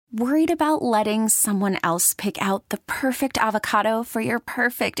Worried about letting someone else pick out the perfect avocado for your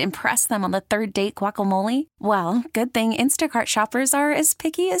perfect impress them on the third date guacamole? Well, good thing Instacart shoppers are as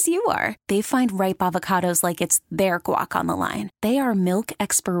picky as you are. They find ripe avocados like it's their guac on the line. They are milk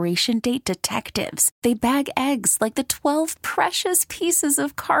expiration date detectives. They bag eggs like the 12 precious pieces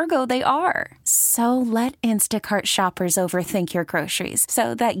of cargo they are. So let Instacart shoppers overthink your groceries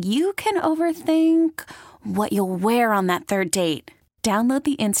so that you can overthink what you'll wear on that third date. Download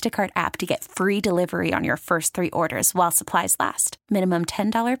the Instacart app to get free delivery on your first 3 orders while supplies last. Minimum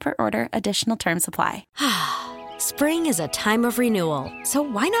 $10 per order. Additional terms apply. Spring is a time of renewal, so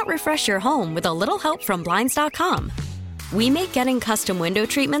why not refresh your home with a little help from Blinds.com? We make getting custom window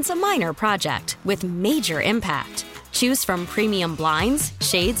treatments a minor project with major impact. Choose from premium blinds,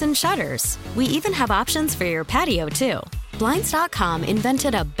 shades, and shutters. We even have options for your patio, too. Blinds.com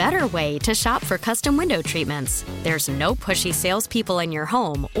invented a better way to shop for custom window treatments. There's no pushy salespeople in your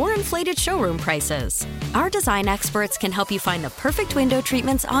home or inflated showroom prices. Our design experts can help you find the perfect window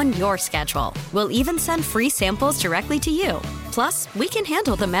treatments on your schedule. We'll even send free samples directly to you. Plus, we can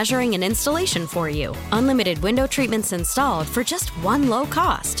handle the measuring and installation for you. Unlimited window treatments installed for just one low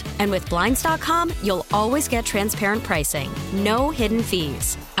cost. And with Blinds.com, you'll always get transparent pricing. No hidden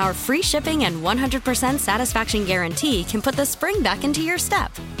fees. Our free shipping and 100% satisfaction guarantee can put the spring back into your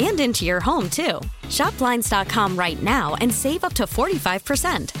step and into your home, too. Shop Blinds.com right now and save up to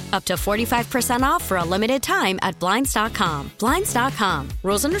 45%. Up to 45% off for a limited time at Blinds.com. Blinds.com.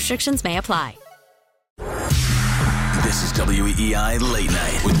 Rules and restrictions may apply. This is WEEI Late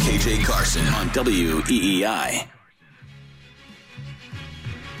Night with KJ Carson on WEEI.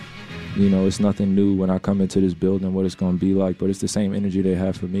 You know, it's nothing new when I come into this building, what it's going to be like, but it's the same energy they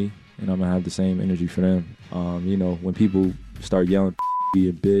have for me, and I'm going to have the same energy for them. You know, when people start yelling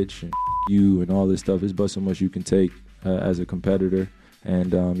and bitch and you and all this stuff, it's but so much you can take as a competitor.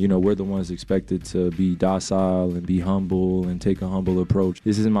 And, you know, we're the ones expected to be docile and be humble and take a humble approach.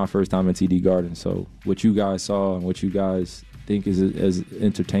 This isn't my first time at TD Garden, so what you guys saw and what you guys think is as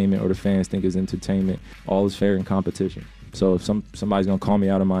entertainment, or the fans think is entertainment, all is fair in competition. So if somebody's going to call me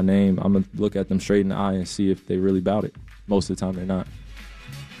out of my name, I'm going to look at them straight in the eye and see if they really about it. Most of the time, they're not.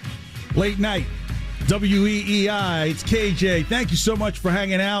 Late Night, WEEI, it's KJ. Thank you so much for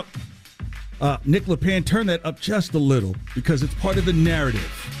hanging out. Nick LePan, turn that up just a little because it's part of the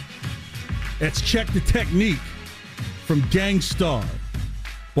narrative. Let's check the technique from Gang Starr,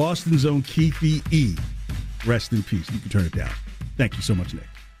 Boston's own Keithy E. Rest in peace. You can turn it down. Thank you so much, Nick.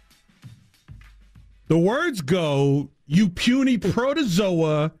 The words go, you puny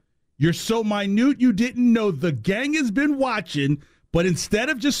protozoa, you're so minute you didn't know the gang has been watching, but instead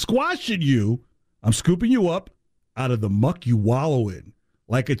of just squashing you, I'm scooping you up out of the muck you wallow in.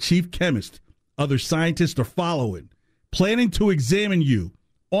 Like a chief chemist, other scientists are following, planning to examine you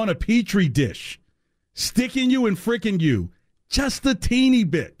on a petri dish, sticking you and fricking you just a teeny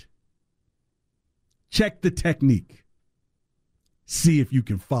bit. Check the technique. See if you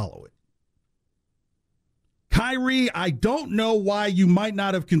can follow it. Kyrie, I don't know why you might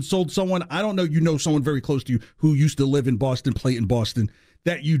not have consoled someone. I don't know. You know someone very close to you who used to live in Boston, play in Boston,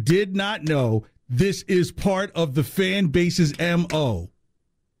 that you did not know this is part of the fan base's MO.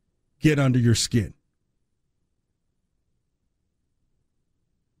 Get under your skin.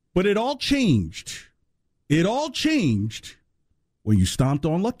 But it all changed. It all changed when you stomped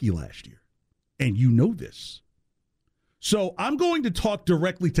on Lucky last year. And you know this. So I'm going to talk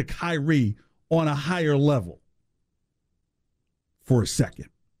directly to Kyrie on a higher level for a second.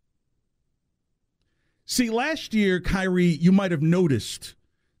 See, last year, Kyrie, you might have noticed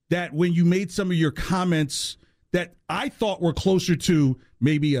that when you made some of your comments that I thought were closer to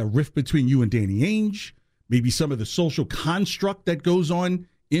maybe a rift between you and Danny Ainge, maybe some of the social construct that goes on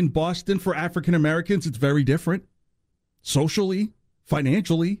in Boston for African Americans, it's very different. Socially,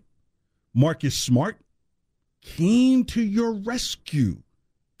 financially, Marcus Smart came to your rescue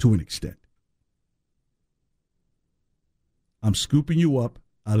to an extent. I'm scooping you up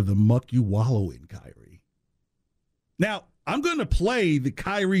out of the muck you wallow in, Kyrie. Now, I'm going to play the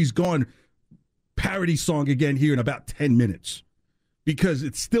Kyrie's Gone parody song again here in about 10 minutes because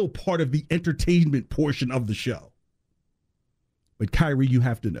it's still part of the entertainment portion of the show. But Kyrie, you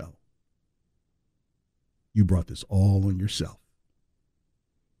have to know, you brought this all on yourself.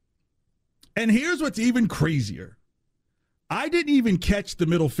 And here's what's even crazier. I didn't even catch the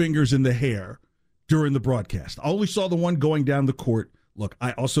middle fingers in the hair during the broadcast. I only saw the one going down the court. Look,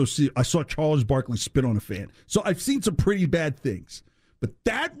 I saw Charles Barkley spit on a fan. So I've seen some pretty bad things. But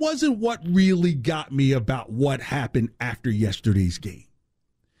that wasn't what really got me about what happened after yesterday's game.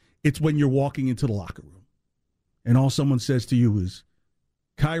 It's when you're walking into the locker room and all someone says to you is,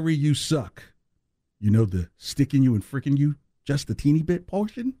 Kyrie, you suck. You know the sticking you and fricking you just a teeny bit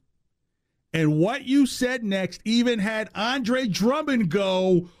portion? And what you said next even had Andre Drummond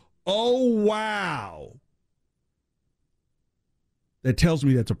go, oh, wow. That tells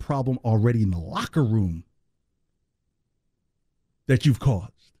me that's a problem already in the locker room that you've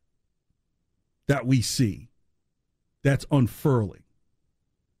caused, that we see, that's unfurling.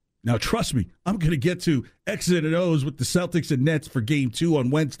 Now, trust me, I'm going to get to X's and O's with the Celtics and Nets for Game 2 on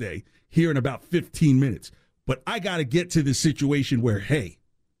Wednesday here in about 15 minutes. But I got to get to this situation where, hey,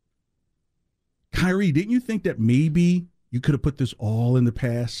 Kyrie, didn't you think that maybe you could have put this all in the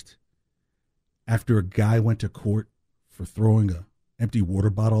past after a guy went to court for throwing an empty water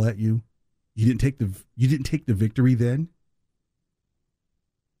bottle at you? You didn't take the victory then?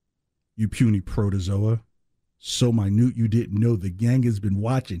 You puny protozoa. So minute you didn't know the gang has been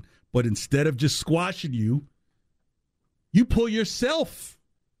watching. But instead of just squashing you, you pull yourself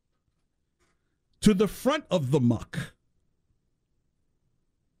to the front of the muck.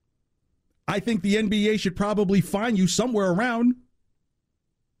 I think the NBA should probably fine you somewhere around,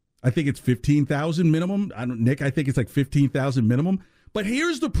 I think it's $15,000 minimum. Nick, I think it's like $15,000 minimum. But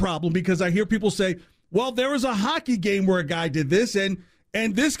here's the problem, because I hear people say, well, there was a hockey game where a guy did this, and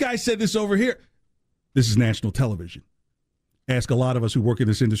this guy said this over here. This is national television. Ask a lot of us who work in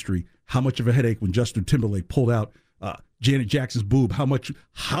this industry how much of a headache when Justin Timberlake pulled out Janet Jackson's boob, how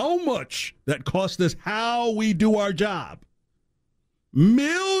much that cost us how we do our job.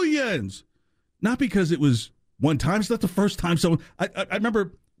 Millions. Not because it was one time. It's not the first time someone. I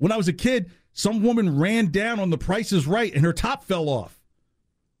remember when I was a kid, some woman ran down on The Price is Right and her top fell off.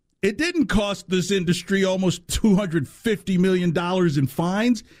 It didn't cost this industry almost $250 million in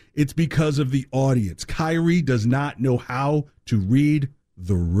fines. It's because of the audience. Kyrie does not know how to read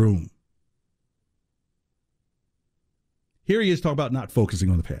the room. Here he is talking about not focusing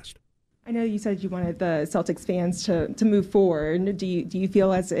on the past. I know you said you wanted the Celtics fans to move forward. Do you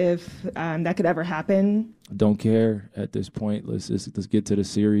feel as if that could ever happen? I don't care at this point. Let's get to the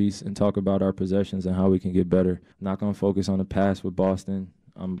series and talk about our possessions and how we can get better. I'm not going to focus on the past with Boston.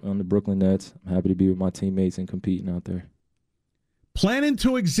 I'm on the Brooklyn Nets. I'm happy to be with my teammates and competing out there. Planning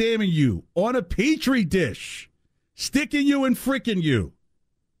to examine you on a Petri dish, sticking you and fricking you.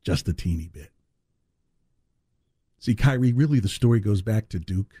 Just a teeny bit. See, Kyrie, really the story goes back to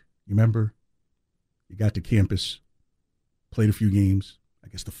Duke. You remember? You got to campus, played a few games. I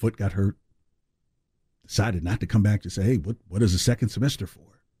guess the foot got hurt. Decided not to come back to say, hey, what is a second semester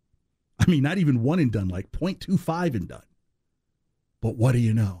for? I mean, not even one and done, like 0.25 and done. But what do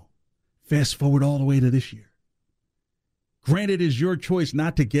you know? Fast forward all the way to this year. Granted, it's your choice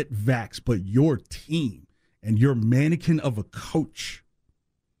not to get vaxxed, but your team and your mannequin of a coach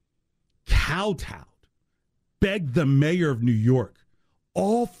kowtowed, begged the mayor of New York,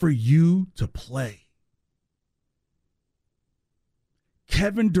 all for you to play.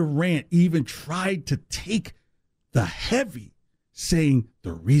 Kevin Durant even tried to take the heavy, saying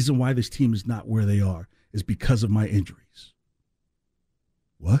the reason why this team is not where they are is because of my injuries.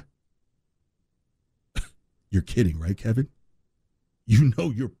 What? You're kidding, right, Kevin? You know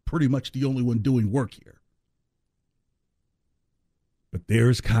you're pretty much the only one doing work here. But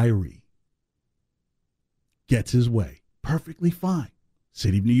there's Kyrie. Gets his way. Perfectly fine.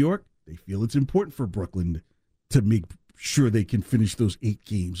 City of New York, they feel it's important for Brooklyn to make sure they can finish those 8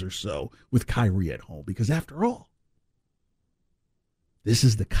 games or so with Kyrie at home. Because after all, this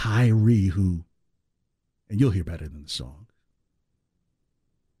is the Kyrie who, and you'll hear better than the song,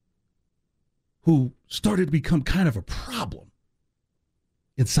 who started to become kind of a problem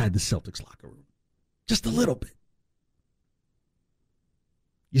inside the Celtics locker room. Just a little bit.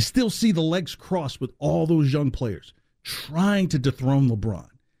 You still see the legs crossed with all those young players trying to dethrone LeBron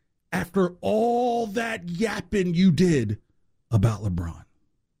after all that yapping you did about LeBron.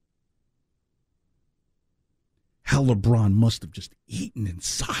 How LeBron must have just eaten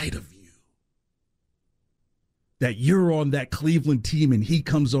inside of you. That you're on that Cleveland team and he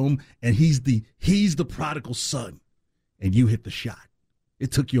comes home and he's the prodigal son and you hit the shot.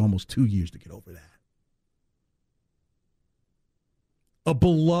 It took you almost 2 years to get over that. A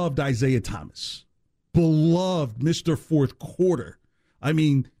beloved Isaiah Thomas. Beloved Mr. Fourth Quarter. I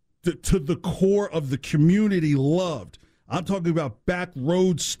mean, to the core of the community loved. I'm talking about back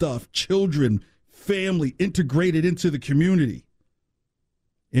road stuff, children, family integrated into the community.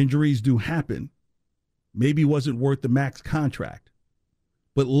 Injuries do happen. Maybe wasn't worth the max contract,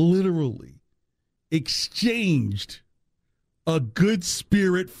 but literally exchanged a good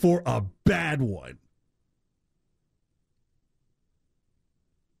spirit for a bad one.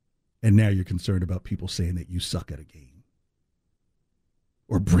 And now you're concerned about people saying that you suck at a game.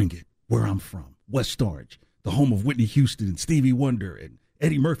 or bring it where I'm from, West Orange, the home of Whitney Houston and Stevie Wonder, and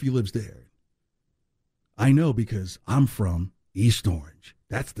Eddie Murphy lives there. I know because I'm from East Orange.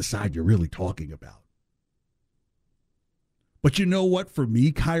 That's the side you're really talking about. But you know what? For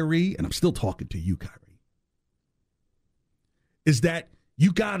me, Kyrie, and I'm still talking to you, Kyrie, is that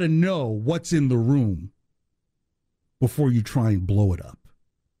you got to know what's in the room before you try and blow it up.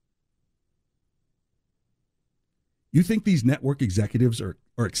 You think these network executives are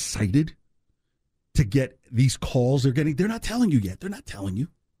excited to get these calls they're getting? They're not telling you yet. They're not telling you.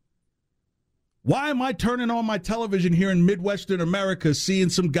 Why am I turning on my television here in Midwestern America seeing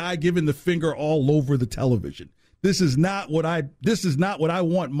some guy giving the finger all over the television? This is not what I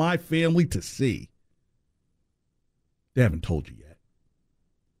want my family to see. They haven't told you yet.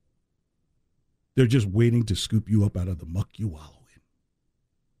 They're just waiting to scoop you up out of the muck you wallow in.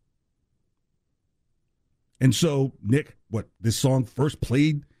 And so, Nick, this song first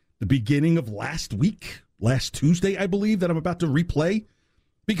played the beginning of last Tuesday, I believe, that I'm about to replay.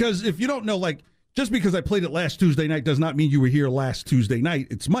 Because if you don't know, just because I played it last Tuesday night does not mean you were here last Tuesday night.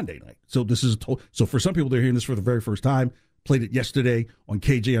 It's Monday night. So so for some people, they're hearing this for the very first time. Played it yesterday on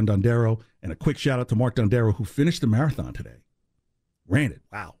KJ and Dondero. And a quick shout out to Mark Dondero, who finished the marathon today. Ran it.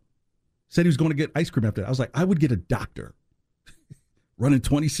 Wow. Said he was going to get ice cream after that. I was like, I would get a doctor running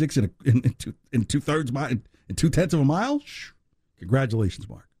 26 in 2/3 mile, in 2/10 of a mile. Congratulations,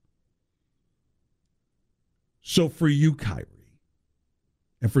 Mark. So for you, Kyrie,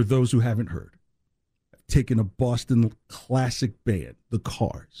 and for those who haven't heard, I've taken a Boston classic band, The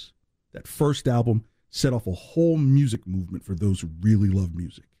Cars. That first album set off a whole music movement for those who really love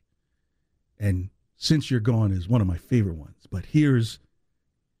music. And Since You're Gone is one of my favorite ones. But here's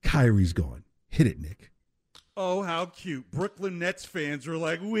Kyrie's Gone. Hit it, Nick. Oh, how cute. Brooklyn Nets fans are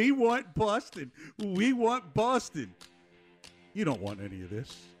like, we want Boston. We want Boston. You don't want any of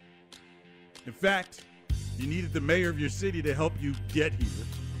this. In fact, you needed the mayor of your city to help you get here.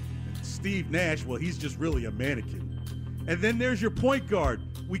 And Steve Nash, well, he's just really a mannequin. And then there's your point guard.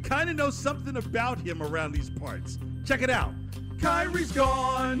 We kind of know something about him around these parts. Check it out. Kyrie's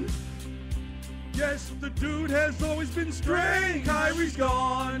gone. Yes, the dude has always been strange. Kyrie's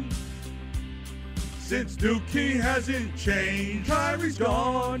gone. Since Dookie hasn't changed. Kyrie's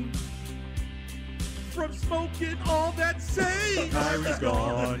gone. From smoking all that sage. Kyrie's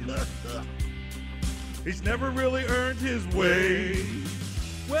gone. He's never really earned his way.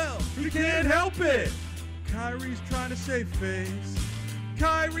 Well, he can't help it. Kyrie's trying to save face.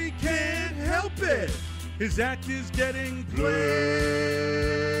 Kyrie can't help it. His act is getting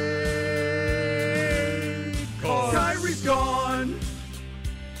played. Kyrie's gone.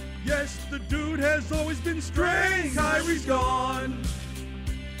 Yes, the dude has always been strange. Kyrie's gone.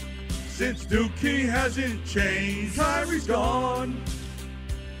 Since Dookie hasn't changed. Kyrie's gone.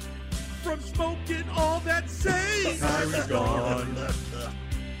 From smoking all that sage. Kyrie's gone.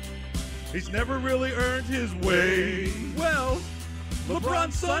 He's never really earned his way. Well,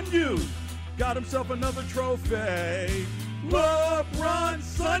 LeBron sunned you. Got himself another trophy. LeBron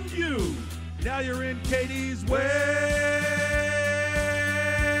sunned you. Now you're in Katie's way.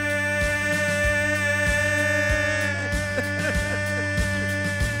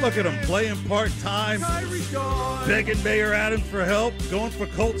 Look at him playing part-time, begging Mayor Adams for help, going for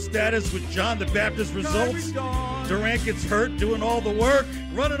cult status with John the Baptist results. Durant gets hurt doing all the work,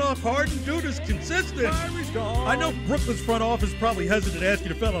 running off hard, and dude is consistent. I know Brooklyn's front office probably hesitant to ask you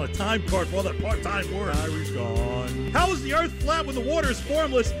to fill out a time card for all that part-time work. Kyrie's gone. How is the earth flat when the water is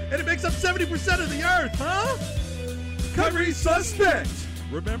formless and it makes up 70% of the earth, huh? Kyrie suspect.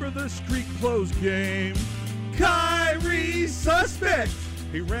 Remember the street clothes game? Kyrie suspect.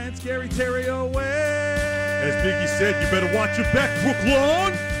 He ran Scary Terry away. As Biggie said, you better watch your back,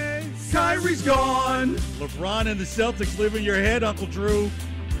 Brooklyn. Kyrie's gone. LeBron and the Celtics live in your head, Uncle Drew.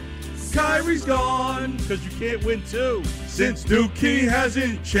 Kyrie's gone. Because you can't win two. Since Dookie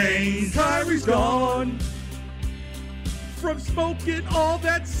hasn't changed. Kyrie's gone. From smoking all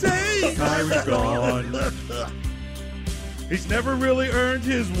that sage. Kyrie's gone. He's never really earned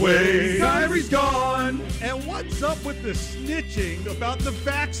his way. Kyrie's gone. And what's up with the snitching about the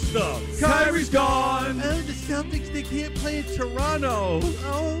back stuff? Kyrie's gone. Oh, the Celtics, they can't play in Toronto.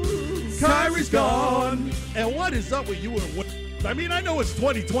 Oh. Kyrie's gone. And what is up with you and I mean, I know it's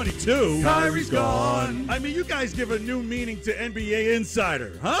 2022. Kyrie's gone. I mean, you guys give a new meaning to NBA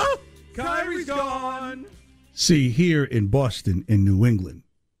Insider, huh? Kyrie's gone. See, here in Boston, in New England,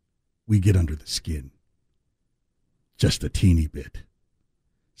 we get under the skin. Just a teeny bit.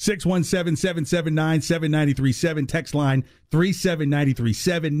 617-779-7937. Text line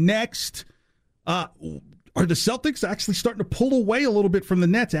 37937. Next, Are the Celtics actually starting to pull away a little bit from the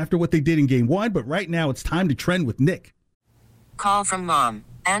Nets after what they did in Game 1? But right now, it's time to trend with Nick. Call from mom.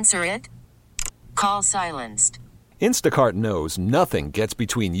 Answer it. Call silenced. Instacart knows nothing gets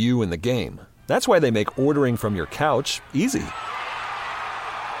between you and the game. That's why they make ordering from your couch easy.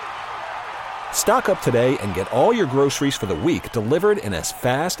 Stock up today and get all your groceries for the week delivered in as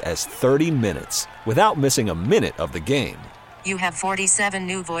fast as 30 minutes without missing a minute of the game. You have 47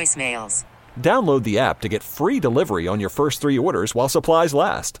 new voicemails. Download the app to get free delivery on your first 3 orders while supplies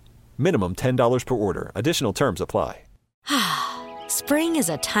last. Minimum $10 per order. Additional terms apply. Spring is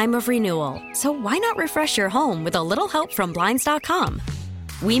a time of renewal, so why not refresh your home with a little help from Blinds.com?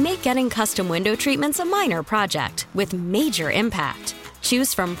 We make getting custom window treatments a minor project with major impact.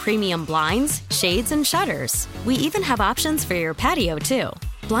 Choose from premium blinds, shades, and shutters. We even have options for your patio, too.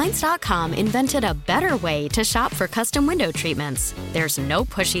 Blinds.com invented a better way to shop for custom window treatments. There's no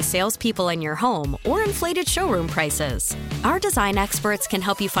pushy salespeople in your home or inflated showroom prices. Our design experts can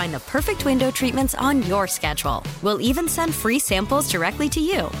help you find the perfect window treatments on your schedule. We'll even send free samples directly to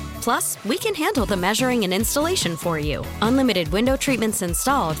you. Plus, we can handle the measuring and installation for you. Unlimited window treatments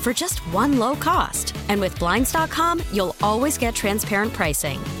installed for just one low cost. And with Blinds.com, you'll always get transparent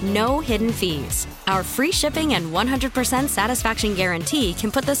pricing. No hidden fees. Our free shipping and 100% satisfaction guarantee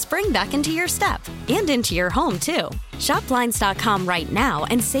can put the spring back into your step and into your home, too. Shop Blinds.com right now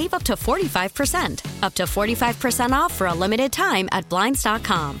and save up to 45%. Up to 45% off for a limited time at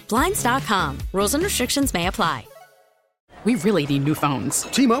Blinds.com. Blinds.com. Rules and restrictions may apply. We really need new phones.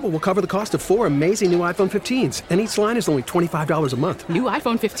 T-Mobile will cover the cost of 4 amazing new iPhone 15s, and each line is only $25 a month. New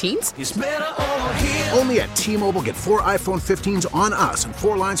iPhone 15s? It's better over here. Only at T-Mobile, get 4 iPhone 15s on us and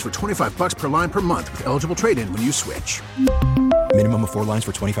 4 lines for $25 per line per month with eligible trade-in when you switch. Minimum of 4 lines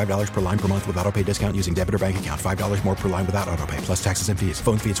for $25 per line per month with autopay discount using debit or bank account. $5 more per line without autopay, plus taxes and fees.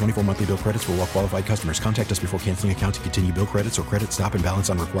 Phone fee at 24 monthly bill credits for well-qualified customers. Contact us before canceling account to continue bill credits or credit stop and balance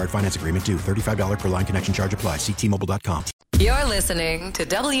on required finance agreement due. $35 per line connection charge applies. See T-Mobile.com. You're listening to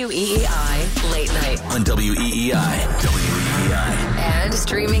WEEI Late Night. On WEEI. WEEI. And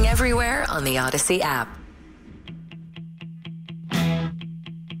streaming everywhere on the Odyssey app.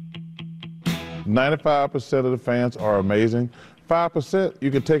 95% of the fans are amazing. 5%,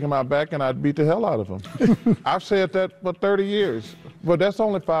 you could take them out back and I'd beat the hell out of them. I've said that for 30 years. But that's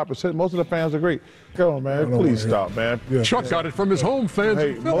only 5%. Most of the fans are great. Come on, man. Please stop, man. Yeah, Chuck got it from his home fans.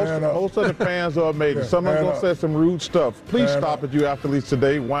 Hey, most of the fans are amazing. Some of them going to say some rude stuff. Please stop it, you athletes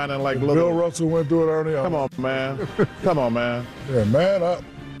today, whining like little. Bill Russell went through it earlier. Come on, man. Come on, man. Yeah, man up.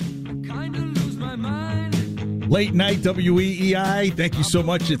 Late night WEEI. Thank you so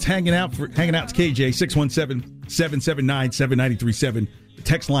much. It's hanging out. It's KJ 617-779-7937. The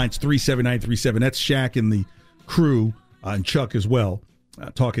text line's 37937. That's Shaq and the crew and Chuck as well,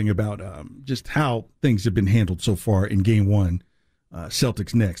 talking about just how things have been handled so far in Game 1.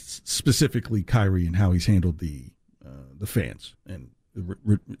 Celtics next, specifically Kyrie and how he's handled the fans and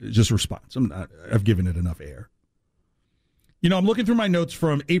just response. I've given it enough air. You know, I'm looking through my notes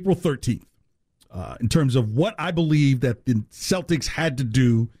from April 13th. In terms of what I believe that the Celtics had to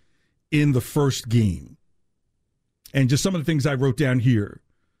do in the first game. And just some of the things I wrote down here.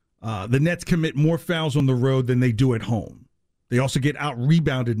 The Nets commit more fouls on the road than they do at home. They also get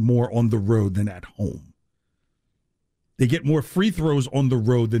out-rebounded more on the road than at home. They get more free throws on the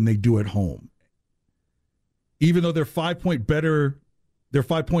road than they do at home. Even though they're 5 points better on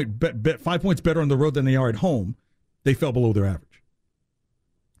the road than they are at home, they fell below their average.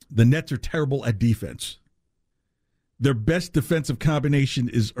 The Nets are terrible at defense. Their best defensive combination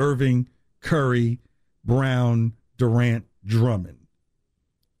is Irving, Curry, Brown, Durant, Drummond.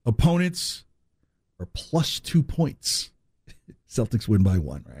 Opponents are plus 2 points. Celtics win by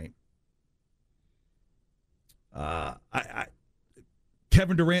 1, right?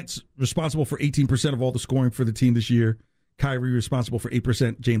 Kevin Durant's responsible for 18% of all the scoring for the team this year. Kyrie responsible for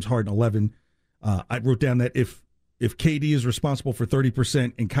 8%. James Harden 11%. I wrote down that if KD is responsible for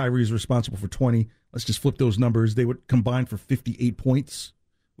 30% and Kyrie is responsible for 20%, let's just flip those numbers. They would combine for 58 points,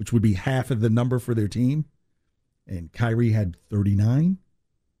 which would be half of the number for their team. And Kyrie had 39.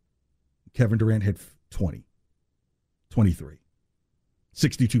 Kevin Durant had 23,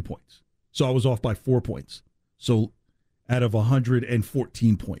 62 points. So I was off by 4 points. So out of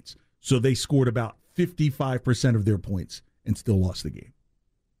 114 points. So they scored about 55% of their points and still lost the game.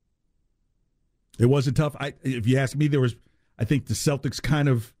 It wasn't tough. If you ask me, I think the Celtics kind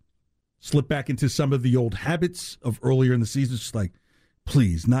of slipped back into some of the old habits of earlier in the season. It's just like,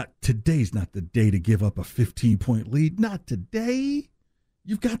 please, today's not the day to give up a 15-point lead. Not today.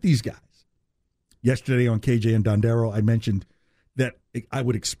 You've got these guys. Yesterday on KJ and Dondero, I mentioned that I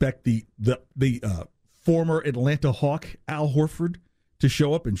would expect the former Atlanta Hawk Al Horford to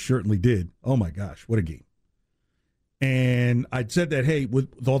show up, and certainly did. Oh, my gosh, what a game. And I'd said that, hey,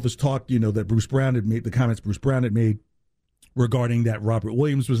 with all this talk, that Bruce Brown had made, the comments Bruce Brown had made regarding that Robert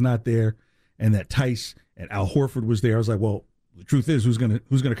Williams was not there and that Tice and Al Horford was there. I was like, well, the truth is, who's gonna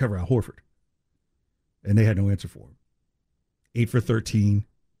cover Al Horford? And they had no answer for him. 8 for 13,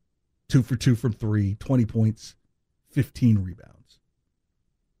 2 for 2 from 3, 20 points, 15 rebounds.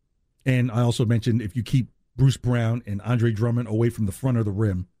 And I also mentioned if you keep Bruce Brown and Andre Drummond away from the front of the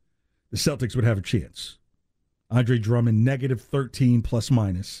rim, the Celtics would have a chance. Andre Drummond, negative 13 plus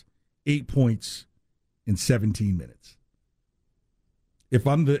minus, 8 points in 17 minutes. If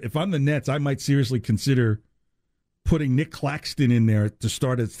I'm the Nets, I might seriously consider putting Nick Claxton in there to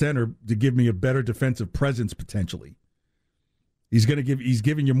start at center to give me a better defensive presence potentially. He's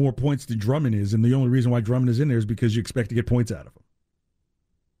giving you more points than Drummond is, and the only reason why Drummond is in there is because you expect to get points out of him.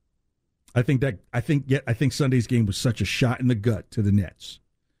 I think Sunday's game was such a shot in the gut to the Nets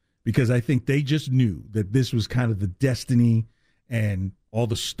because I think they just knew that this was kind of the destiny and all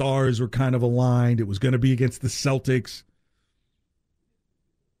the stars were kind of aligned. It was going to be against the Celtics.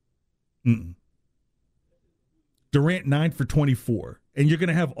 Durant 9 for 24, and you're going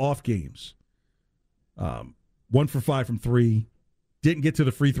to have off games. 1 for 5 from 3, didn't get to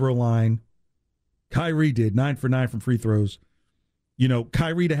the free throw line. Kyrie did 9 for 9 from free throws.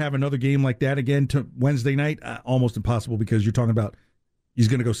 Kyrie to have another game like that again to Wednesday night, almost impossible because you're talking about he's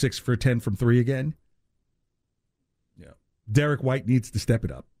going to go 6 for 10 from 3 again. Yeah, Derek White needs to step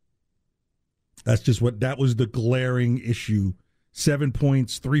it up. That was the glaring issue. 7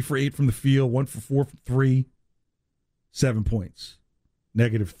 points, 3 for 8 from the field, 1 for 4 from 3. 7 points,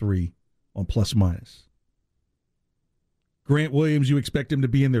 negative 3 on plus minus. Grant Williams, you expect him to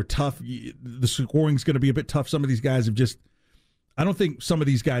be in there tough. The scoring's going to be a bit tough. Some of these guys I don't think some of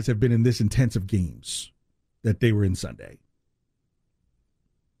these guys have been in this intensive games that they were in Sunday.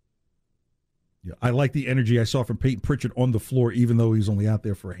 Yeah, I like the energy I saw from Peyton Pritchard on the floor, even though he's only out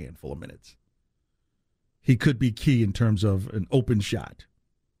there for a handful of minutes. He could be key in terms of an open shot,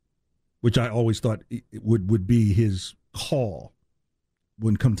 which I always thought it would be his call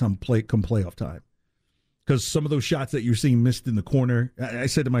when come playoff time. Because some of those shots that you're seeing missed in the corner, I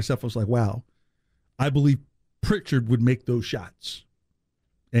said to myself, I was like, wow, I believe Pritchard would make those shots.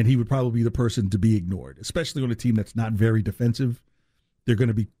 And he would probably be the person to be ignored, especially on a team that's not very defensive. They're going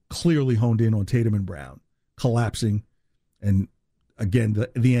to be clearly honed in on Tatum and Brown, collapsing, and again,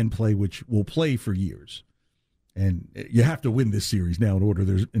 the end play, which will play for years. And you have to win this series now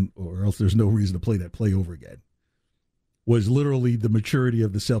or else there's no reason to play that play over again. Was literally the maturity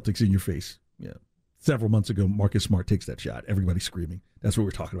of the Celtics in your face. Yeah. Several months ago, Marcus Smart takes that shot. Everybody's screaming. That's what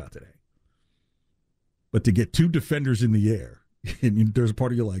we're talking about today. But to get 2 defenders in the air, and there's a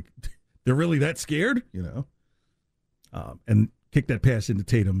part of you like, they're really that scared? And kick that pass into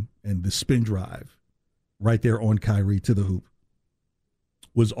Tatum and the spin drive right there on Kyrie to the hoop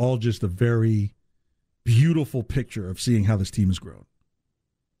was all just a very beautiful picture of seeing how this team has grown.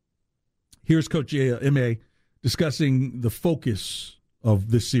 Here's Coach M.A. discussing the focus of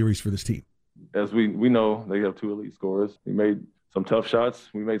this series for this team. As we know, they have 2 elite scorers. We made some tough shots.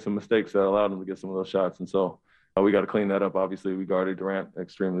 We made some mistakes that allowed them to get some of those shots. And so we got to clean that up. Obviously, we guarded Durant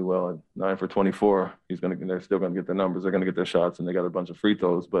extremely well. At 9 for 24, they're still going to get their numbers. They're going to get their shots, and they got a bunch of free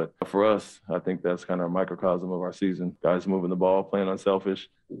throws. But for us, I think that's kind of a microcosm of our season. Guys moving the ball, playing unselfish.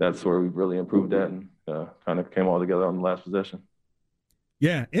 That's where we've really improved that and kind of came all together on the last possession.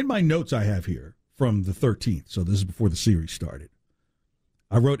 Yeah, in my notes I have here from the 13th, so this is before the series started,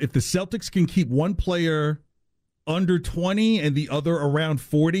 I wrote, if the Celtics can keep one player under 20 and the other around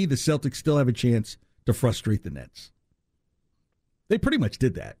 40, the Celtics still have a chance to frustrate the Nets. They pretty much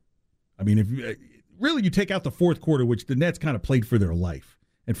did that. I mean, if you take out the fourth quarter, which the Nets kind of played for their life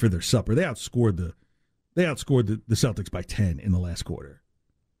and for their supper, they outscored the Celtics by 10 in the last quarter.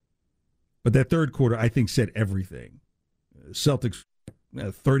 But that third quarter, I think, said everything. Celtics,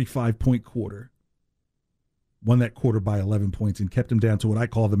 a 35-point quarter, won that quarter by 11 points and kept them down to what I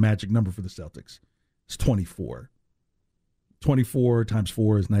call the magic number for the Celtics. It's 24. 24 times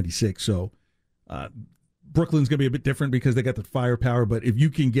 4 is 96. So Brooklyn's going to be a bit different because they got the firepower. But if you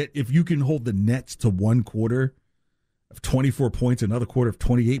can hold the Nets to one quarter of 24 points, another quarter of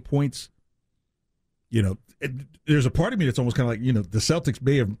 28 points, there's a part of me that's almost kind of like, the Celtics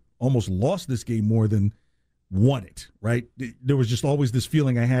may have almost lost this game more than won it, right? There was just always this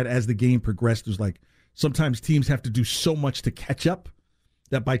feeling I had as the game progressed. It was like sometimes teams have to do so much to catch up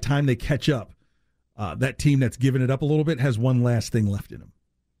that by the time they catch up, that team that's given it up a little bit has one last thing left in them.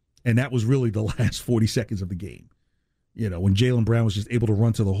 And that was really the last 40 seconds of the game. When Jaylen Brown was just able to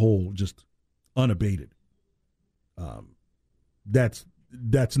run to the hole just unabated. That's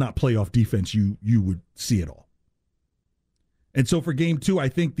not playoff defense you would see at all. And so for game 2, I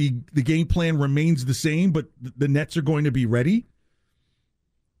think the game plan remains the same, but the Nets are going to be ready.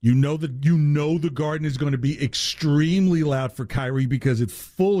 You know the Garden is going to be extremely loud for Kyrie because it's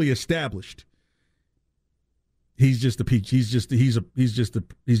fully established. He's just a peach. He's just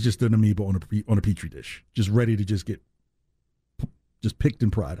an amoeba on a petri dish, just ready to just get picked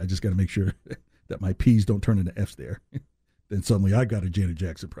in pride. I just got to make sure that my P's don't turn into F's there. Then suddenly I got a Janet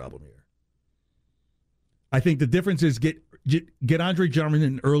Jackson problem here. I think the difference is get Andre Drummond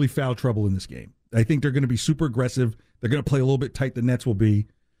in early foul trouble in this game. I think they're going to be super aggressive. They're going to play a little bit tight. The Nets will be.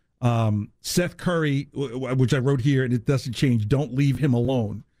 Seth Curry, which I wrote here, and it doesn't change. Don't leave him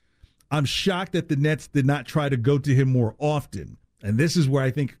alone. I'm shocked that the Nets did not try to go to him more often. And this is where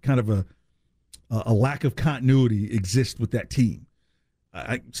I think kind of a lack of continuity exists with that team.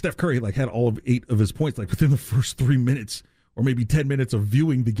 Steph Curry had all of 8 of his points within the first 3 minutes or maybe 10 minutes of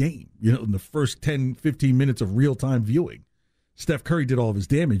viewing the game. In the first 10, 15 minutes of real-time viewing. Steph Curry did all of his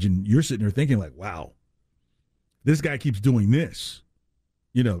damage, and you're sitting there thinking wow, this guy keeps doing this.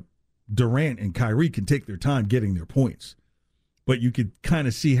 Durant and Kyrie can take their time getting their points. But you could kind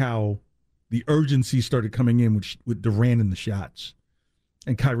of see how the urgency started coming in with Durant in the shots.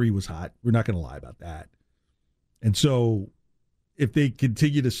 And Kyrie was hot. We're not going to lie about that. And so if they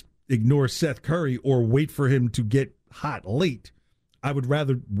continue to ignore Seth Curry or wait for him to get hot late, I would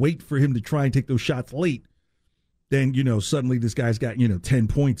rather wait for him to try and take those shots late than, suddenly this guy's got, 10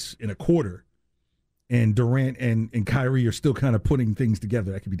 points in a quarter. And Durant and Kyrie are still kind of putting things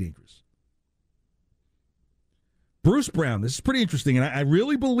together. That could be dangerous. Bruce Brown, this is pretty interesting, and I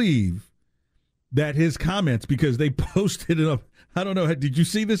really believe that his comments, because they posted it up. I don't know, did you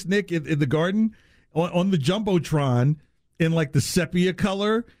see this, Nick, in the Garden? On the Jumbotron, in the sepia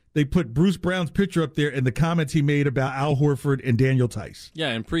color, they put Bruce Brown's picture up there and the comments he made about Al Horford and Daniel Tice.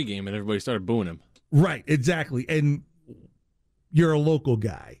 Yeah, in pregame, and everybody started booing him. Right, exactly. And you're a local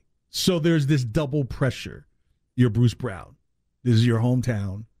guy. So there's this double pressure. You're Bruce Brown. This is your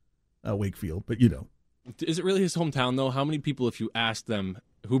hometown, Wakefield, but Is it really his hometown, though? How many people, if you ask them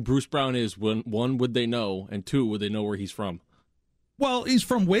who Bruce Brown is, one, would they know, and 2, would they know where he's from? Well, he's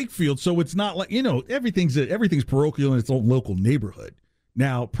from Wakefield, so it's not like, everything's parochial in its own local neighborhood.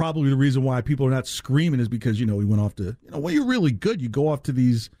 Now, probably the reason why people are not screaming is because, he went off to, you're really good. You go off to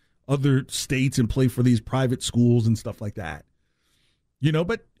these other states and play for these private schools and stuff like that.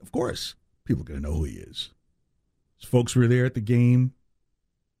 But of course, people are going to know who he is. Folks were there at the game.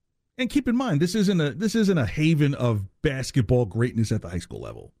 And keep in mind, this isn't a haven of basketball greatness at the high school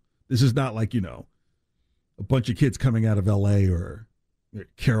level. This is not like, a bunch of kids coming out of L.A. or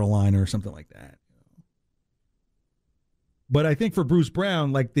Carolina or something like that. But I think for Bruce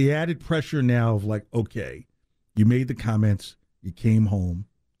Brown, the added pressure now of okay, you made the comments, you came home,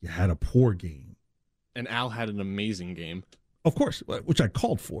 you had a poor game. And Al had an amazing game. Of course, which I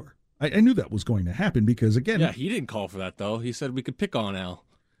called for. I knew that was going to happen because, again... Yeah, he didn't call for that, though. He said we could pick on Al.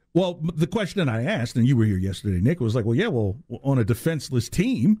 Well, the question I asked, and you were here yesterday, Nick, was on a defenseless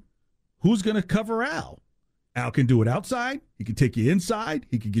team, who's going to cover Al? Al can do it outside. He can take you inside.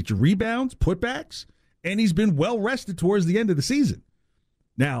 He can get you rebounds, putbacks, and he's been well-rested towards the end of the season.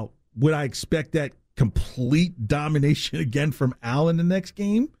 Now, would I expect that complete domination again from Al in the next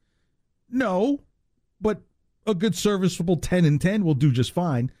game? No, but a good serviceable 10-10 will do just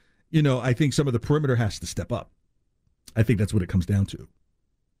fine. I think some of the perimeter has to step up. I think that's what it comes down to.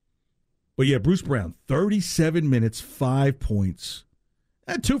 But yeah, Bruce Brown, 37 minutes, 5 points,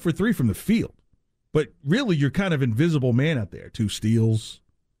 and 2 for 3 from the field. But really, you're kind of invisible man out there. 2 steals.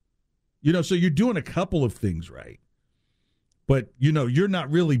 So you're doing a couple of things right. But, you're not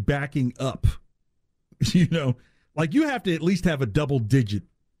really backing up. You have to at least have a double-digit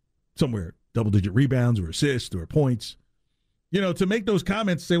somewhere, double-digit rebounds or assists or points. To make those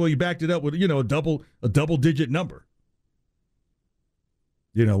comments, say, well, you backed it up with, a double-digit number.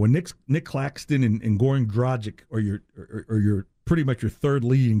 When Nick Claxton and Goran Dragic are your pretty much your third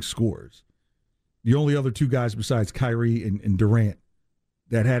leading scorers, the only other 2 guys besides Kyrie and Durant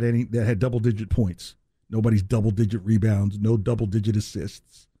that had double-digit points. Nobody's double-digit rebounds, no double-digit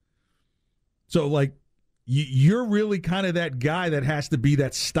assists. So, you're really kind of that guy that has to be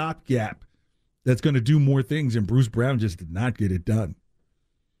that stopgap that's going to do more things, and Bruce Brown just did not get it done.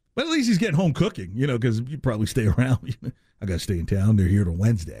 But at least he's getting home cooking, because you probably stay around. I got to stay in town. They're here till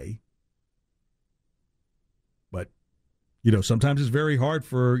Wednesday. But, sometimes it's very hard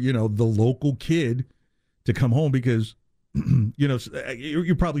for, the local kid to come home because,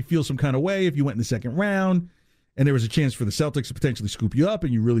 you probably feel some kind of way if you went in the second round and there was a chance for the Celtics to potentially scoop you up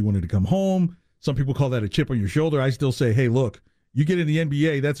and you really wanted to come home. Some people call that a chip on your shoulder. I still say, hey, look, you get in the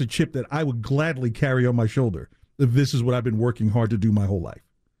NBA, that's a chip that I would gladly carry on my shoulder if this is what I've been working hard to do my whole life.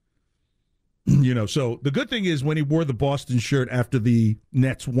 So the good thing is when he wore the Boston shirt after the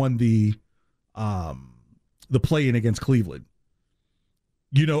Nets won the play-in against Cleveland,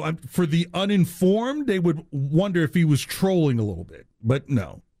 for the uninformed, they would wonder if he was trolling a little bit. But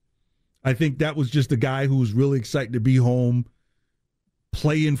no. I think that was just a guy who was really excited to be home,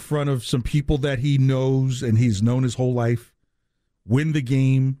 play in front of some people that he knows and he's known his whole life, win the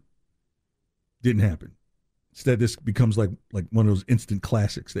game. Didn't happen. Instead, this becomes like one of those instant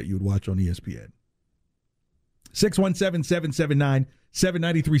classics that you would watch on ESPN.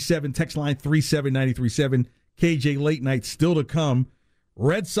 617-779-7937, text line 37937. KJ Late Night still to come.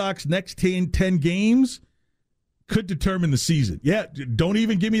 Red Sox next 10 games could determine the season. Yeah, don't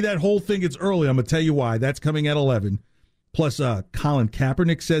even give me that whole thing. It's early. I'm going to tell you why. That's coming at 11. Plus, Colin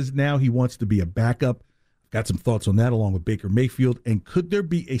Kaepernick says now he wants to be a backup. Got some thoughts on that along with Baker Mayfield. And could there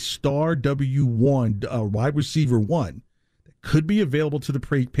be a star W1, wide receiver 1, that could be available to the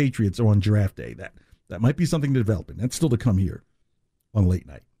Patriots on draft day? That might be something to develop. And that's still to come here on Late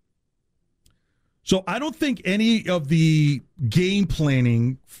Night. So I don't think any of the game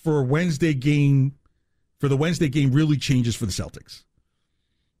planning for the Wednesday game really changes for the Celtics.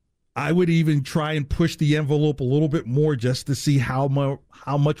 I would even try and push the envelope a little bit more just to see how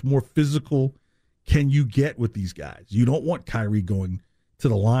much more physical can you get with these guys. You don't want Kyrie going to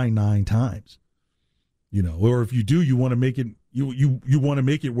the line 9 times, or if you do, you want to make it you want to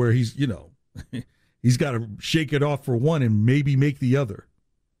make it where he's he's got to shake it off for one and maybe make the other.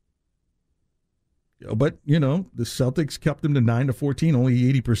 But the Celtics kept him to 9-14,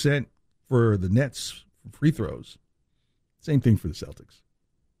 only 80% for the Nets free throws. Same thing for the Celtics.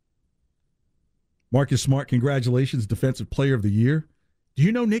 Marcus Smart, congratulations, Defensive Player of the Year. Do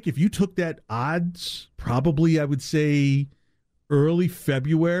you know, Nick, if you took that odds, probably I would say early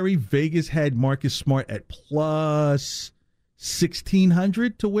February, Vegas had Marcus Smart at plus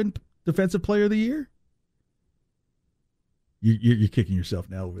 1,600 to win Defensive Player of the Year? You're kicking yourself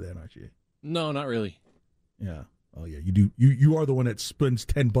now over that, aren't you? No, not really. Yeah. Oh, yeah, you do. You are the one that spends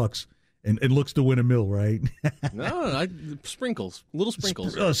 $10 and looks to win $1 million, right? No, sprinkles, little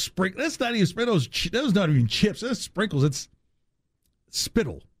sprinkles. That's not even sprinkles. Those not even chips. That's sprinkles. It's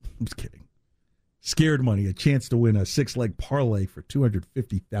spittle. I'm just kidding. Scared money, a chance to win a 6-leg parlay for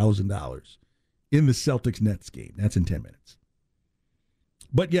 $250,000 in the Celtics-Nets game. That's in 10 minutes.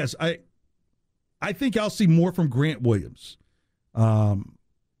 But yes, I think I'll see more from Grant Williams.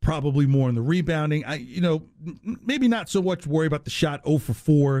 Probably more in the rebounding. Maybe not so much worry about the shot 0 for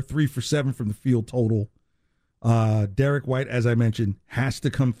 4, 3 for 7 from the field total. Derek White, as I mentioned, has to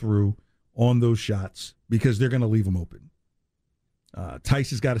come through on those shots because they're going to leave him open.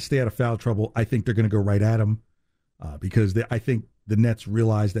 Tice has got to stay out of foul trouble. I think they're going to go right at him because I think the Nets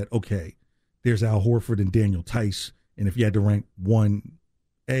realize that, okay, there's Al Horford and Daniel Tice, and if you had to rank one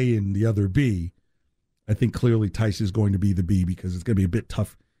A and the other B, I think clearly Tice is going to be the B because it's going to be a bit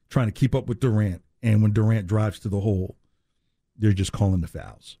tough trying to keep up with Durant. And when Durant drives to the hole, they're just calling the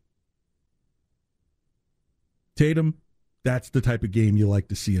fouls. Tatum, that's the type of game you like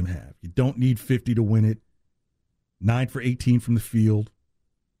to see him have. You don't need 50 to win it. 9 for 18 from the field.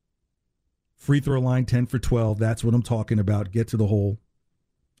 Free throw line 10 for 12. That's what I'm talking about. Get to the hole.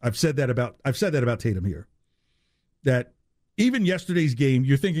 I've said that about Tatum here. That even yesterday's game,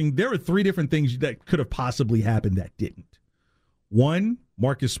 you're thinking there are 3 different things that could have possibly happened that didn't. 1,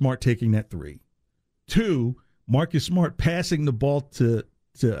 Marcus Smart taking that 3. 2, Marcus Smart passing the ball to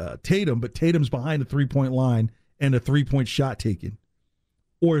Tatum, but Tatum's behind the three-point line and a three-point shot taken.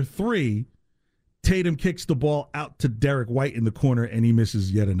 Or 3, Tatum kicks the ball out to Derek White in the corner and he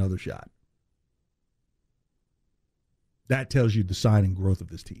misses yet another shot. That tells you the sign and growth of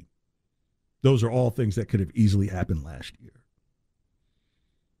this team. Those are all things that could have easily happened last year.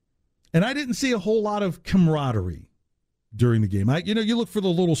 And I didn't see a whole lot of camaraderie during the game. You look for the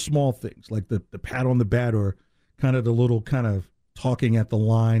little small things, like the pat on the back or kind of the little kind of talking at the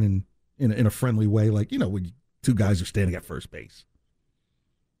line and in a friendly way, like, when 2 guys are standing at first base.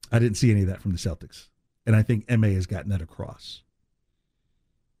 I didn't see any of that from the Celtics. And I think MA has gotten that across.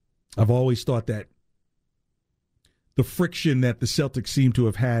 I've always thought that the friction that the Celtics seem to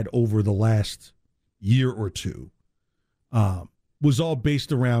have had over the last year or two was all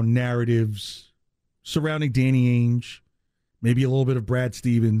based around narratives surrounding Danny Ainge, maybe a little bit of Brad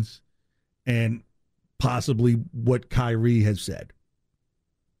Stevens, and possibly what Kyrie has said,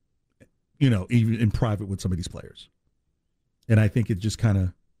 even in private with some of these players. And I think it just kind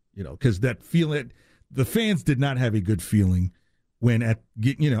of, because that feeling, the fans did not have a good feeling when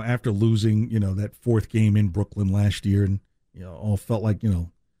after losing, that fourth game in Brooklyn last year, and all felt like,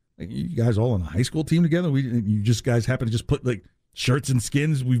 you guys all on a high school team together. You guys happen to just put like shirts and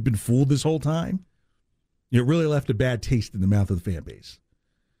skins. We've been fooled this whole time. It really left a bad taste in the mouth of the fan base.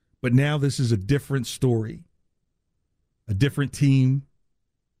 But now this is a different story, a different team,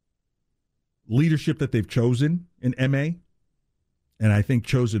 leadership that they've chosen in MA, and I think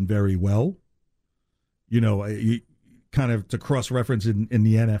chosen very well. Kind of to cross-reference in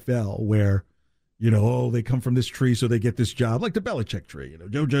the NFL where, they come from this tree so they get this job, like the Belichick tree.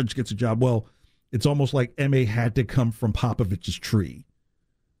 Joe Judge gets a job. Well, it's almost like MA had to come from Popovich's tree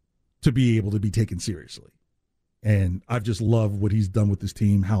to be able to be taken seriously. And I've just loved what he's done with this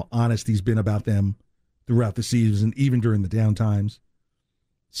team, how honest he's been about them throughout the season, even during the down times.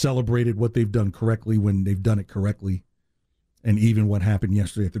 Celebrated what they've done correctly when they've done it correctly. And even what happened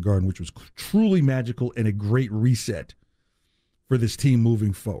yesterday at the Garden, which was truly magical and a great reset for this team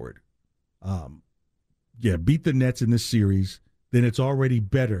moving forward. Beat the Nets in this series, then it's already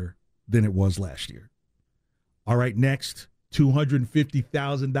better than it was last year. All right, next,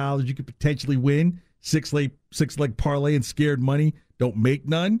 $250,000 you could potentially win. Six leg parlay and scared money. Don't make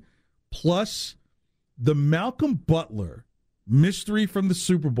none. Plus, the Malcolm Butler mystery from the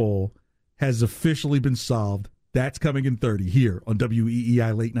Super Bowl has officially been solved. That's coming in 30 here on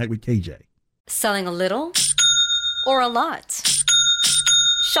WEEI Late Night with KJ. Selling a little or a lot?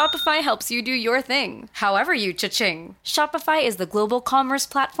 Shopify helps you do your thing, however you cha-ching. Shopify is the global commerce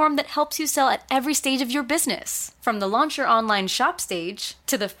platform that helps you sell at every stage of your business. From the launch your online shop stage,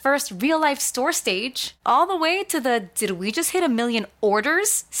 to the first real-life store stage, all the way to the did we just hit 1 million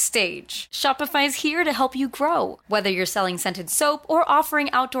orders stage. Shopify's here to help you grow. Whether you're selling scented soap or offering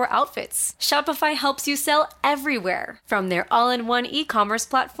outdoor outfits, Shopify helps you sell everywhere. From their all-in-one e-commerce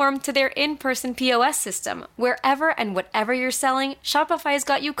platform to their in-person POS system, wherever and whatever you're selling, Shopify's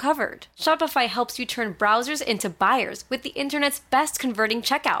got you covered. Shopify helps you turn browsers into buyers with the internet's best converting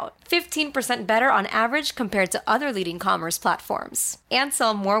checkout. 15% better on average compared to other leading commerce platforms. And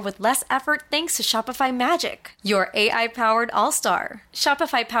sell more with less effort thanks to Shopify Magic, your AI-powered all-star.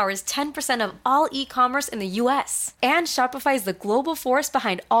 Shopify powers 10% of all e-commerce in the U.S. And Shopify is the global force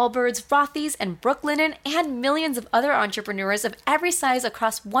behind Allbirds, Rothy's, and Brooklinen, and millions of other entrepreneurs of every size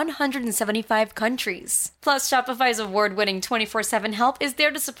across 175 countries. Plus, Shopify's award-winning 24/7 help is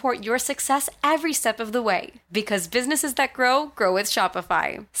there to support your success every step of the way. Because businesses that grow, grow with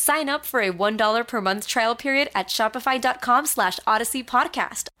Shopify. Sign up for a $1 per month trial period at shopify.com/Odyssey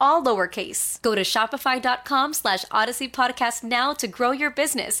Podcast, all lowercase. Go to shopify.com/Odyssey Podcast now to grow your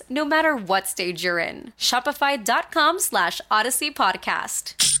business, no matter what stage you're in. Shopify.com/Odyssey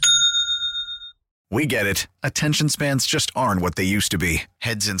Podcast. We get it. Attention spans just aren't what they used to be.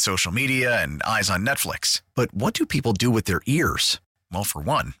 Heads in social media and eyes on Netflix. But what do people do with their ears? Well, for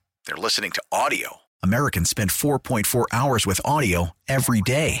one, they're listening to audio. Americans spend 4.4 hours with audio every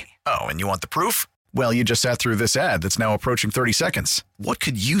day. Oh, and you want the proof? Well, you just sat through this ad that's now approaching 30 seconds. What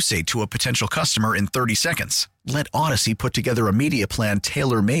could you say to a potential customer in 30 seconds? Let Odyssey put together a media plan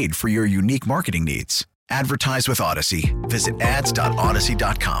tailor-made for your unique marketing needs. Advertise with Odyssey. Visit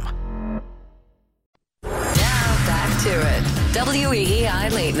ads.odyssey.com. Now back to it. WEEI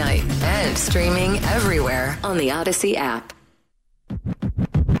Late Night and streaming everywhere on the Odyssey app.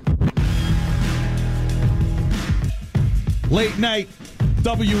 Late Night,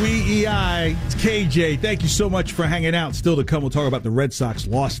 WEEI, it's KJ. Thank you so much for hanging out. Still to come, we'll talk about the Red Sox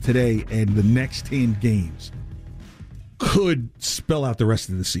loss today and the next 10 games could spell out the rest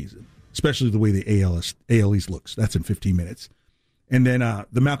of the season, especially the way the AL East looks. That's in 15 minutes. And then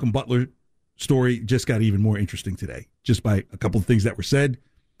the Malcolm Butler story just got even more interesting today, just by a couple of things that were said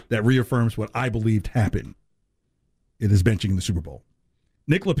that reaffirms what I believed happened in his benching in the Super Bowl.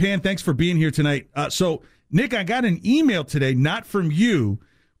 Nick LePan, thanks for being here tonight. So, Nick, I got an email today, not from you,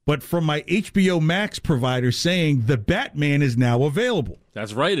 but from my HBO Max provider saying the Batman is now available.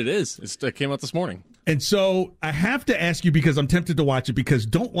 That's right, it is. It came out this morning. And so I have to ask you, because I'm tempted to watch it, because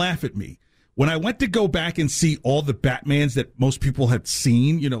don't laugh at me. When I went to go back and see all the Batmans that most people had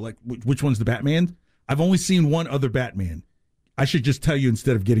seen, like which one's the Batman, I've only seen one other Batman. I should just tell you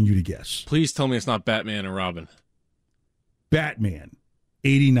instead of getting you to guess. Please tell me it's not Batman and Robin. Batman,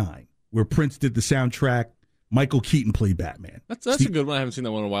 89, where Prince did the soundtrack. Michael Keaton played Batman. That's a good one. I haven't seen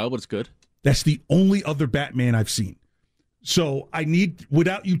that one in a while, but it's good. That's the only other Batman I've seen. So I need,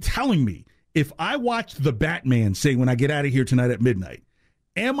 without you telling me, if I watched the Batman, say when I get out of here tonight at midnight,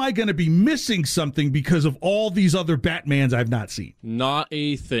 am I going to be missing something because of all these other Batmans I've not seen? Not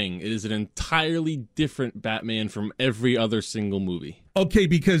a thing. It is an entirely different Batman from every other single movie. Okay,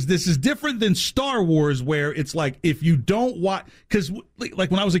 because this is different than Star Wars, where it's like, if you don't watch, because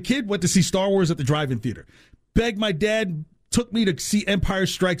like when I was a kid, went to see Star Wars at the drive-in theater. Begged my dad, took me to see Empire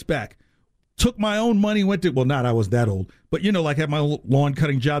Strikes Back. Took my own money, went to, well, not I was that old, but like had my lawn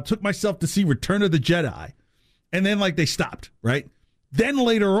cutting job, took myself to see Return of the Jedi. And then they stopped, right? Then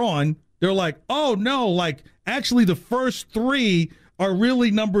later on, they're like, oh no, actually the first 3 are really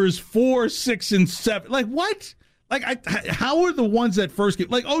numbers 4, 6, and 7. Like, what? How are the ones that first get,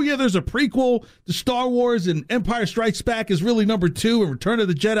 oh yeah, there's a prequel to Star Wars and Empire Strikes Back is really number 2 and Return of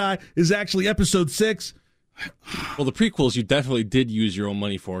the Jedi is actually episode 6. Well, the prequels you definitely did use your own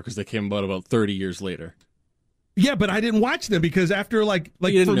money for because they came about 30 years later. Yeah, but I didn't watch them because after you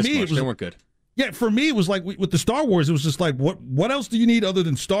didn't for miss me, much. They weren't good. Yeah, for me, it was like with the Star Wars, it was just like, what else do you need other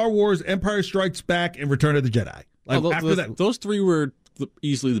than Star Wars, Empire Strikes Back, and Return of the Jedi? After that, those 3 were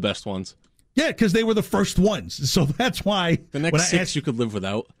easily the best ones. Yeah, because they were the first ones. So that's why. The next 6 you could live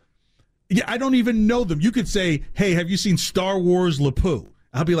without. Yeah, I don't even know them. You could say, hey, have you seen Star Wars LePou?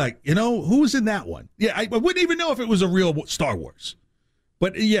 I'll be like, who's in that one? Yeah, I wouldn't even know if it was a real Star Wars.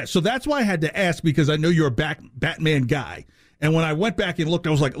 But yeah, so that's why I had to ask, because I know you're a Batman guy. And when I went back and looked, I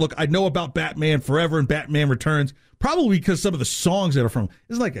was like, look, I know about Batman Forever and Batman Returns, probably because some of the songs that are from,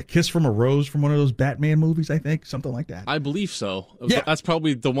 it's like A Kiss from a Rose from one of those Batman movies, I think, something like that. I believe so. Yeah. That's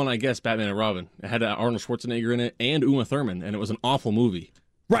probably the one, I guess, Batman and Robin. It had Arnold Schwarzenegger in it and Uma Thurman, and it was an awful movie.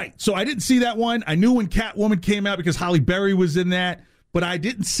 Right. So I didn't see that one. I knew when Catwoman came out because Halle Berry was in that, but I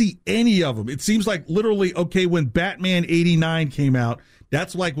didn't see any of them. It seems like literally, okay, when Batman 89 came out,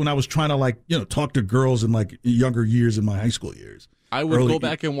 that's like when I was trying to talk to girls in younger years in my high school years. I would go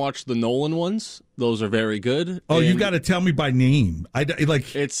back and watch the Nolan ones. Those are very good. Oh, you got to tell me by name.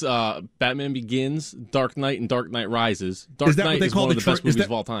 It's Batman Begins, Dark Knight, and Dark Knight Rises. Dark Knight is one of the best movies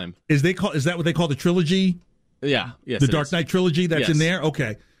of all time. Is that what they call the trilogy? Yeah, yes. The Dark Knight trilogy that's in there?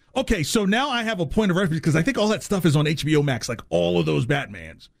 Okay, so now I have a point of reference because I think all that stuff is on HBO Max, like all of those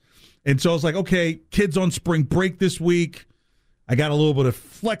Batmans. And so I was like, okay, kids on spring break this week. I got a little bit of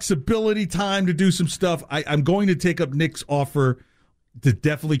flexibility time to do some stuff. I'm going to take up Nick's offer to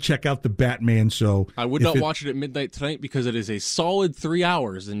definitely check out the Batman. So I would not watch it at midnight tonight because it is a solid 3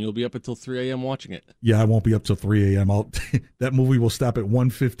 hours, and you'll be up until 3 a.m. watching it. Yeah, I won't be up till 3 a.m. That movie will stop at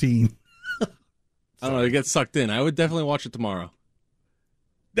 1:15. I don't know. It gets sucked in. I would definitely watch it tomorrow.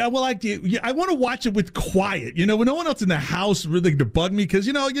 I want to watch it with quiet, with no one else in the house really to bug me because,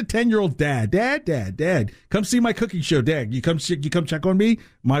 your 10-year-old dad, come see my cooking show, Dad. You come check on me.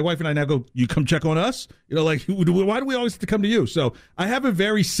 My wife and I now go, you come check on us? Why do we always have to come to you? So I have a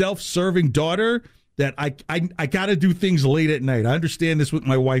very self-serving daughter that I got to do things late at night. I understand this with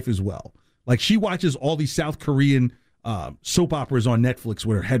my wife as well. Like she watches all these South Korean soap operas on Netflix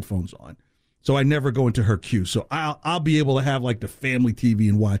with her headphones on. So I never go into her queue. So I'll be able to have the family TV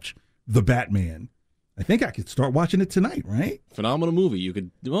and watch The Batman. I think I could start watching it tonight, right? Phenomenal movie. You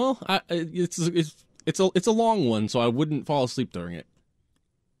could it's a long one, so I wouldn't fall asleep during it.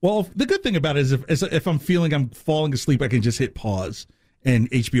 Well, the good thing about it is if I'm feeling I'm falling asleep, I can just hit pause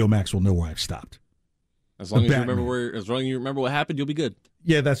and HBO Max will know where I've stopped. As long as you remember what happened, you'll be good.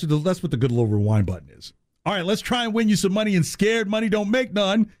 Yeah, that's what the good little rewind button is. All right, let's try and win you some money, and scared money don't make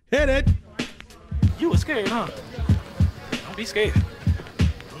none. Hit it. You were scared, huh? Don't be scared.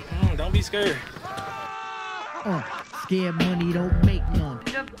 Don't be scared. Scared money don't make none.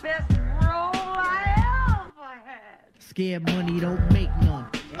 The best roll I ever had. Scared money don't make none.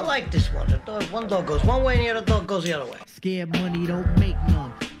 I like this one. One dog goes one way and the other dog goes the other way. Scared money don't make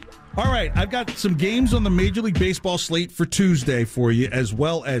none. All right, I've got some games on the Major League Baseball slate for Tuesday for you, as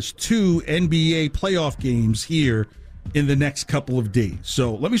well as 2 NBA playoff games here in the next couple of days.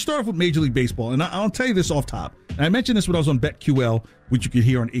 So let me start off with Major League Baseball, and I'll tell you this off top. And I mentioned this when I was on BetQL, which you could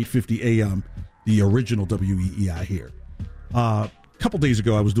hear on 850 AM, the original WEEI here. A couple days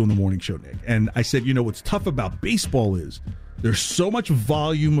ago, I was doing the morning show, Nick, and I said, what's tough about baseball is there's so much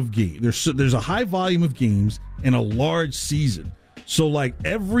volume of games. There's a high volume of games in a large season. So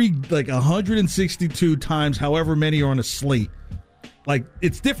every 162 times, however many are on a slate,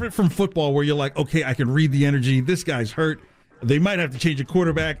 it's different from football where you're like, okay, I can read the energy. This guy's hurt. They might have to change a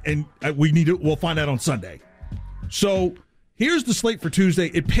quarterback, and we'll find out on Sunday. So here's the slate for Tuesday.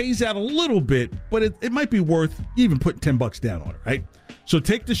 It pays out a little bit, but it might be worth even putting $10 down on it, right? So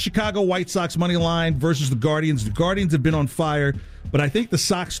take the Chicago White Sox money line versus the Guardians. The Guardians have been on fire, but I think the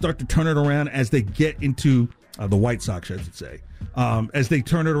Sox start to turn it around as they get into the White Sox, I should say, as they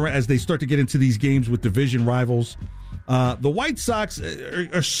turn it around, as they start to get into these games with division rivals. The White Sox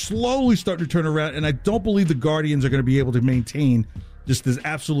are slowly starting to turn around, and I don't believe the Guardians are going to be able to maintain just this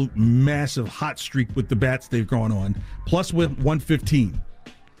absolute massive hot streak with the bats they've gone on. Plus with 115.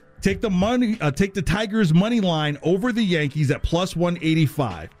 Take the Tigers money line over the Yankees at plus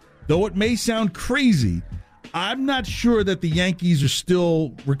 185. Though it may sound crazy, I'm not sure that the Yankees are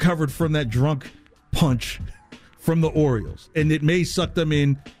still recovered from that drunk punch from the Orioles, and it may suck them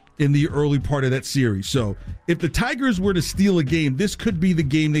in the early part of that series. So if the Tigers were to steal a game, this could be the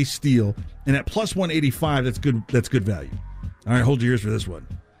game they steal, and at plus 185, that's good value. All right, hold your ears for this one.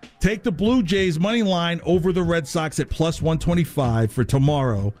 Take the Blue Jays money line over the Red Sox at plus 125 for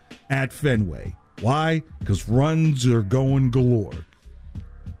tomorrow at Fenway. Why? Because runs are going galore.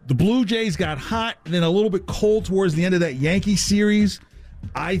 The Blue Jays got hot and then a little bit cold towards the end of that Yankee series.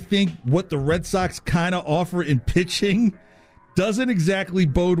 I think what the Red Sox kind of offer in pitching doesn't exactly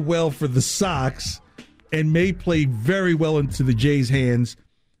bode well for the Sox and may play very well into the Jays' hands.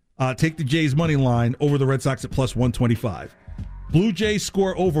 Take the Jays money line over the Red Sox at plus 125. Blue Jays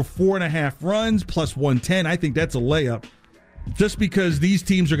score over 4.5 runs, plus 110. I think that's a layup just because these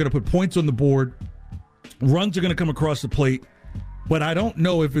teams are going to put points on the board. Runs are going to come across the plate, but I don't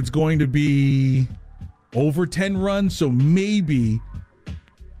know if it's going to be over 10 runs, so maybe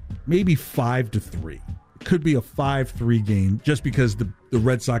 5-3. It could be a 5-3 game just because the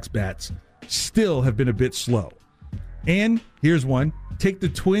Red Sox bats still have been a bit slow. And here's one. Take the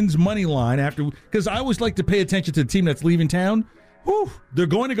Twins money line after, because I always like to pay attention to the team that's leaving town. Whew, they're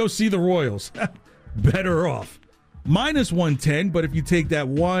going to go see the Royals. Better off. Minus 110, but if you take that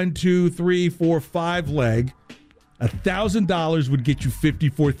 1, 2, 3, 4, 5 leg, $1,000 would get you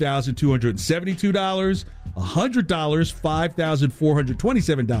 $54,272. $100,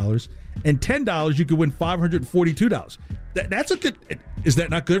 $5,427, and $10 you could win $542. That's a good. Is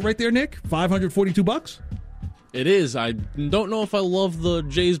that not good right there, Nick? $542. It is. I don't know if I love the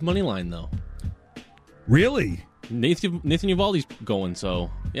Jays money line though. Really? Nathan Eovaldi's going,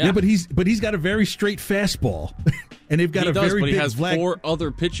 so yeah. But he's got a very straight fastball, and they've got but big he has flag. 4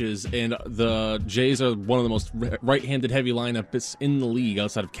 other pitches, and the Jays are one of the most right-handed heavy lineups in the league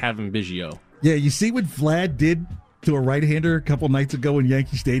outside of Kevin Biggio. Yeah, you see what Vlad did to a right-hander a couple nights ago in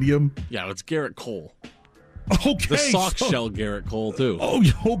Yankee Stadium? Yeah, it's Garrett Cole. Okay, the soft shell Garrett Cole too. Oh,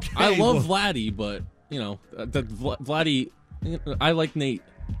 okay. I love Vladdy, but Vladdy. I like Nate.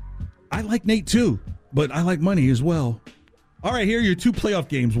 I like Nate too, but I like money as well. All right, here are your 2 playoff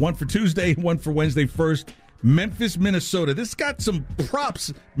games. One for Tuesday, one for Wednesday. First, Memphis, Minnesota. This got some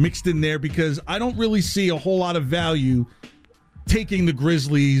props mixed in there because I don't really see a whole lot of value taking the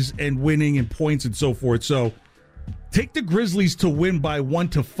Grizzlies and winning in points and so forth. So take the Grizzlies to win by 1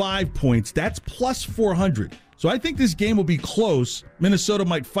 to 5 points. That's plus 400. So I think this game will be close. Minnesota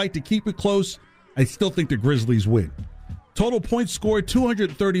might fight to keep it close. I still think the Grizzlies win. Total points scored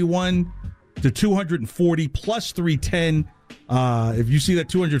 231 to 240 plus 310. If you see that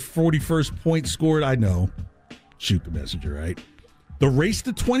 241st point scored, I know. Shoot the messenger, right? The race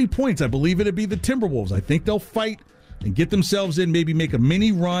to 20 points, I believe it'll be the Timberwolves. I think they'll fight and get themselves in, maybe make a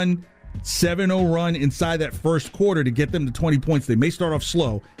mini run, 7-0 run inside that first quarter to get them to 20 points. They may start off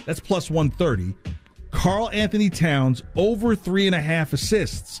slow. That's plus 130. Karl Anthony Towns over 3.5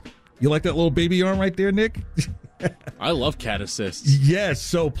 assists. You like that little baby arm right there, Nick? I love cat assists. Yes,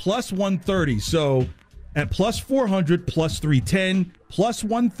 so plus 130. So at plus 400, plus 310, plus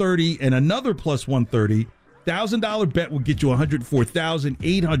 130, and another plus 130, $1,000 bet will get you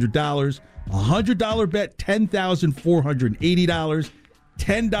 $104,800. $100 bet, $10,480.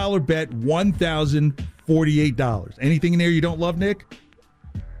 $10 bet, $1,048. Anything in there you don't love, Nick?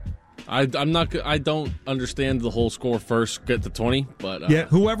 I don't understand the whole score first, get to 20, but yeah,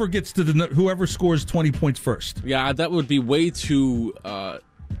 whoever scores 20 points first. Yeah, that would be way too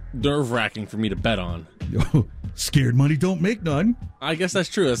nerve-wracking for me to bet on. Scared money don't make none. I guess that's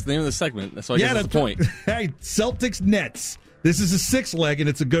true. That's the name of the segment. So I guess that's the point. Hey, Celtics Nets. This is a 6-leg and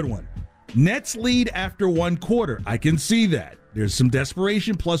it's a good one. Nets lead after 1 quarter. I can see that. There's some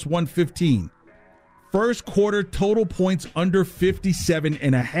desperation, plus 115. First quarter total points under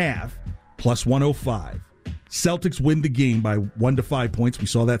 57.5, plus 105. Celtics win the game by 1 to 5 points. We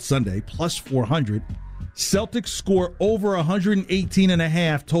saw that Sunday, plus 400. Celtics score over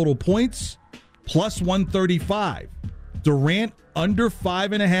 118.5 total points, plus 135. Durant under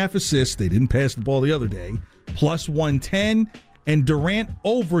 5.5 assists. They didn't pass the ball the other day, plus 110. And Durant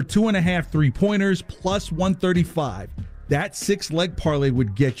over 2.5 3-pointers, plus 135. That 6-leg parlay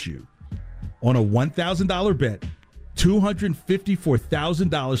would get you on a $1,000 bet, $254,000,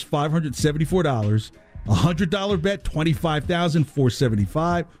 $574. $100 bet,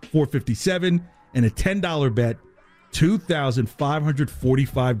 $25,457, and a $10 bet,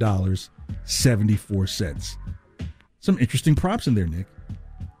 $2,545.74. Some interesting props in there, Nick.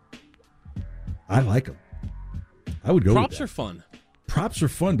 I like them. I would go Props with that. are fun. Props are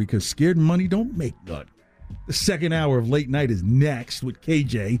fun because scared money don't make none. The second hour of Late Night is next with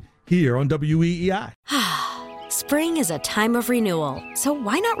KJ here on WEEI. Spring is a time of renewal, so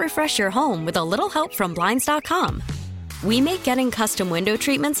why not refresh your home with a little help from Blinds.com? We make getting custom window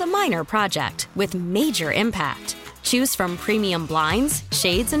treatments a minor project with major impact. Choose from premium blinds,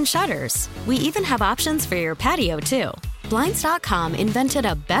 shades, and shutters. We even have options for your patio, too. Blinds.com invented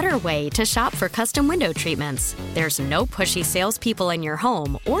a better way to shop for custom window treatments. There's no pushy salespeople in your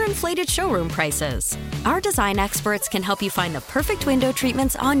home or inflated showroom prices. Our design experts can help you find the perfect window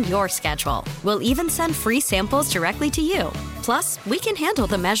treatments on your schedule. We'll even send free samples directly to you. Plus, we can handle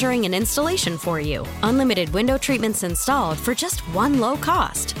the measuring and installation for you. Unlimited window treatments installed for just one low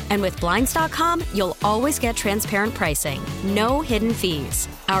cost. And with Blinds.com, you'll always get transparent pricing. No hidden fees.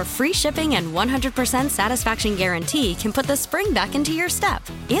 Our free shipping and 100% satisfaction guarantee can put the spring back into your step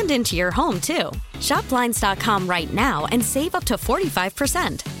and into your home, too. Shop Blinds.com right now and save up to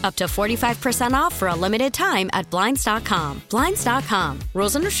 45%. Up to 45% off for a limited time at Blinds.com. Blinds.com.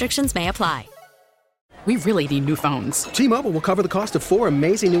 Rules and restrictions may apply. We really need new phones. T-Mobile will cover the cost of 4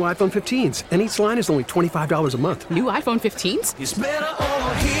 amazing new iPhone 15s, and each line is only $25 a month. New iPhone 15s? It's better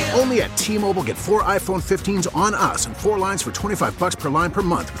over here. Only at T-Mobile, get 4 iPhone 15s on us and 4 lines for $25 per line per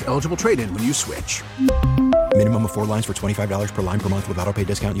month with eligible trade-in when you switch. Minimum of 4 lines for $25 per line per month with autopay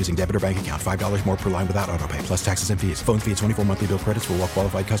discount using debit or bank account. $5 more per line without autopay, plus taxes and fees. Phone fee at 24 monthly bill credits for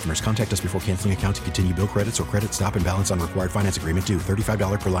well-qualified customers. Contact us before canceling account to continue bill credits or credit stop and balance on required finance agreement due.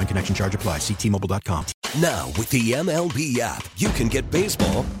 $35 per line connection charge applies. See T-Mobile.com. Now, with the MLB app, you can get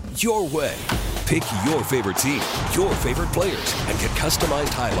baseball your way. Pick your favorite team, your favorite players, and get customized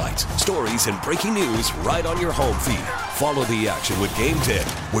highlights, stories, and breaking news right on your home feed. Follow the action with Game Tip,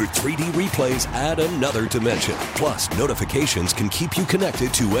 where 3D replays add another dimension. Plus, notifications can keep you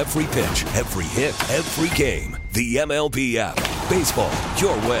connected to every pitch, every hit, every game. The MLB app. Baseball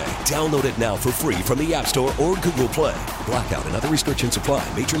your way. Download it now for free from the App Store or Google Play. Blackout and other restrictions apply.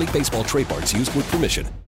 Major League Baseball trademarks used with permission.